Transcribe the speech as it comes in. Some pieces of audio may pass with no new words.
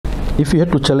If you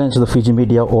had to challenge the Fiji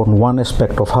media on one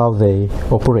aspect of how they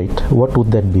operate, what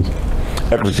would that be?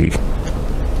 Accuracy.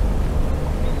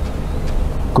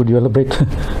 Could you elaborate?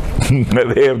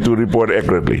 They have to report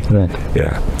accurately. Right.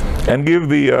 Yeah, and give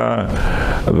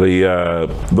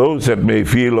those that may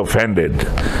feel offended,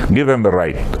 give them the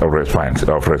right of reply. That's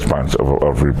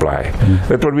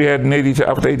what we had in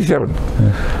after 87.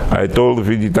 I told the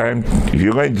Fiji Times, if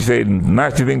you're going to say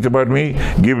nasty things about me,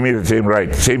 give me the same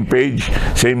right, same page,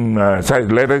 same size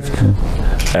letters,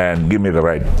 and give me the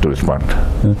right to respond.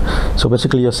 So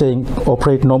basically you're saying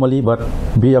operate normally but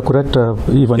be accurate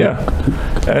even... Yeah,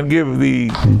 and give the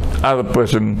other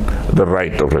person the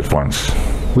right of response.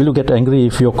 Will you get angry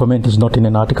if your comment is not in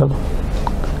an article?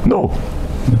 No.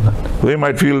 They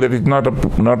might feel that it's not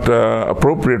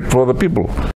appropriate for the people.